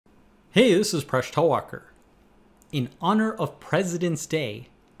Hey, this is Presh Talwalkar. In honor of President's Day,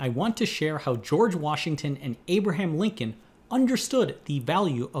 I want to share how George Washington and Abraham Lincoln understood the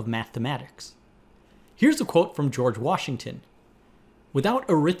value of mathematics. Here's a quote from George Washington. "Without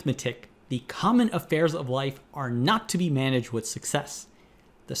arithmetic, the common affairs of life are not to be managed with success.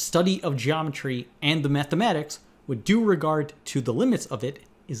 The study of geometry and the mathematics, with due regard to the limits of it,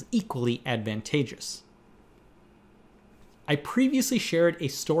 is equally advantageous." I previously shared a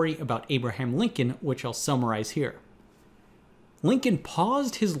story about Abraham Lincoln, which I'll summarize here. Lincoln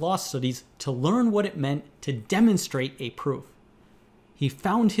paused his law studies to learn what it meant to demonstrate a proof. He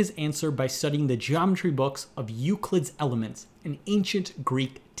found his answer by studying the geometry books of Euclid's Elements, an ancient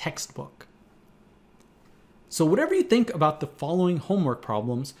Greek textbook. So whatever you think about the following homework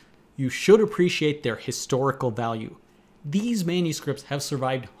problems, you should appreciate their historical value. These manuscripts have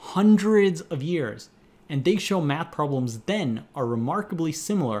survived hundreds of years, and they show math problems then are remarkably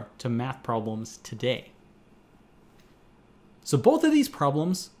similar to math problems today. So both of these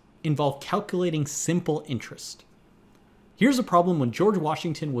problems involve calculating simple interest. Here's a problem when George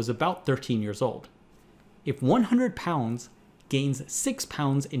Washington was about 13 years old. If 100 pounds gains 6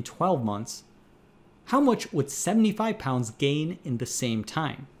 pounds in 12 months, how much would 75 pounds gain in the same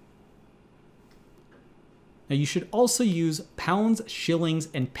time? Now you should also use pounds, shillings,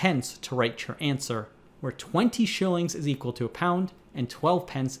 and pence to write your answer, where 20 shillings is equal to a pound and 12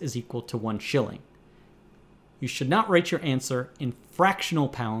 pence is equal to 1 shilling. You should not write your answer in fractional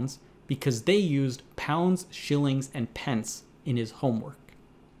pounds because they used pounds, shillings, and pence in his homework.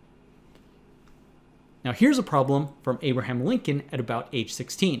 Now here's a problem from Abraham Lincoln at about age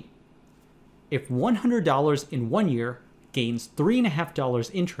 16. If $100 in 1 year gains $3.50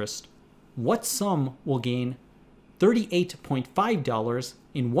 interest, what sum will gain $38.5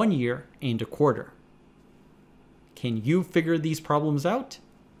 in 1 year and a quarter? Can you figure these problems out?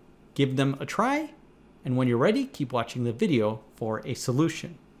 Give them a try, and when you're ready, keep watching the video for a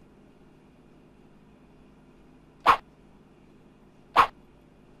solution.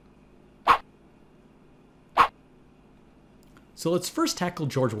 So let's first tackle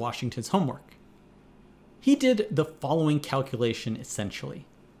George Washington's homework. He did the following calculation essentially.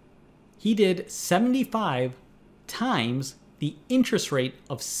 He did 75 times the interest rate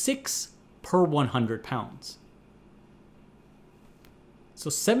of 6 per 100 pounds. So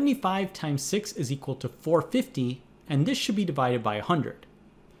 75 times 6 is equal to 450, and this should be divided by 100.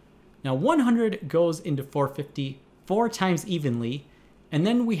 Now 100 goes into 450 4 times evenly, and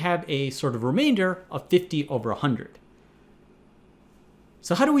then we have a sort of remainder of 50 over 100.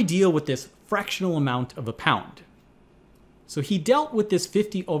 So how do we deal with this fractional amount of a pound? So he dealt with this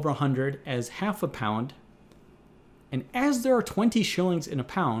 50 over 100 as half a pound, and as there are 20 shillings in a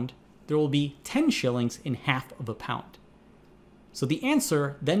pound, there will be 10 shillings in half of a pound. So the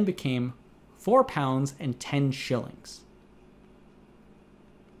answer then became 4 pounds and 10 shillings.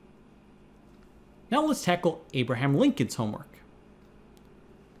 Now let's tackle Abraham Lincoln's homework.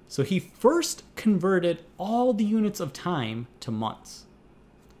 So he first converted all the units of time to months.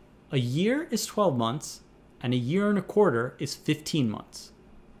 A year is 12 months, and a year and a quarter is 15 months.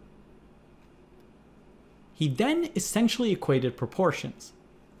 He then essentially equated proportions.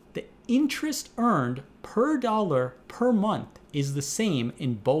 The interest earned per dollar per month is the same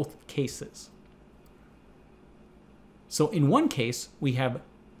in both cases. So in one case, we have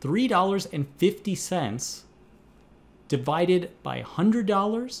 $3.50 divided by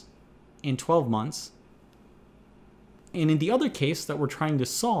 $100 in 12 months. And in the other case that we're trying to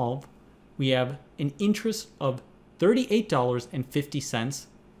solve, we have an interest of $38.50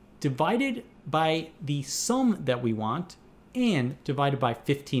 divided by the sum that we want and divided by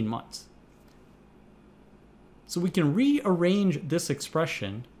 15 months. So we can rearrange this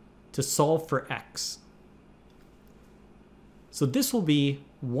expression to solve for x. So this will be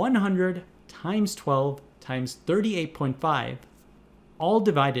 100 times 12 times 38.5, all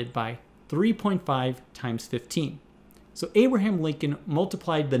divided by 3.5 times 15. So Abraham Lincoln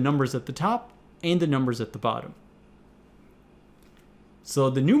multiplied the numbers at the top and the numbers at the bottom. So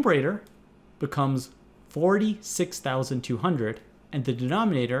the numerator becomes 46,200 and the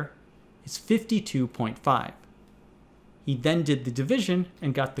denominator is 52.5. He then did the division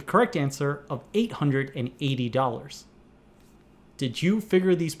and got the correct answer of $880. Did you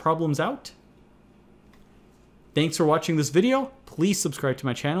figure these problems out? Thanks for watching this video. Please subscribe to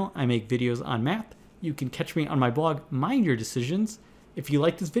my channel. I make videos on math. You can catch me on my blog, Mind Your Decisions. If you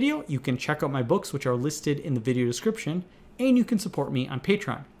like this video, you can check out my books, which are listed in the video description, and you can support me on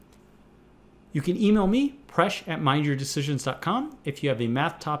Patreon. You can email me, presh@mindyourdecisions.com, if you have a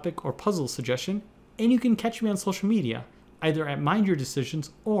math topic or puzzle suggestion, and you can catch me on social media. either at Mind Your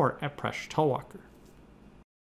Decisions or at Presh Talwalkar.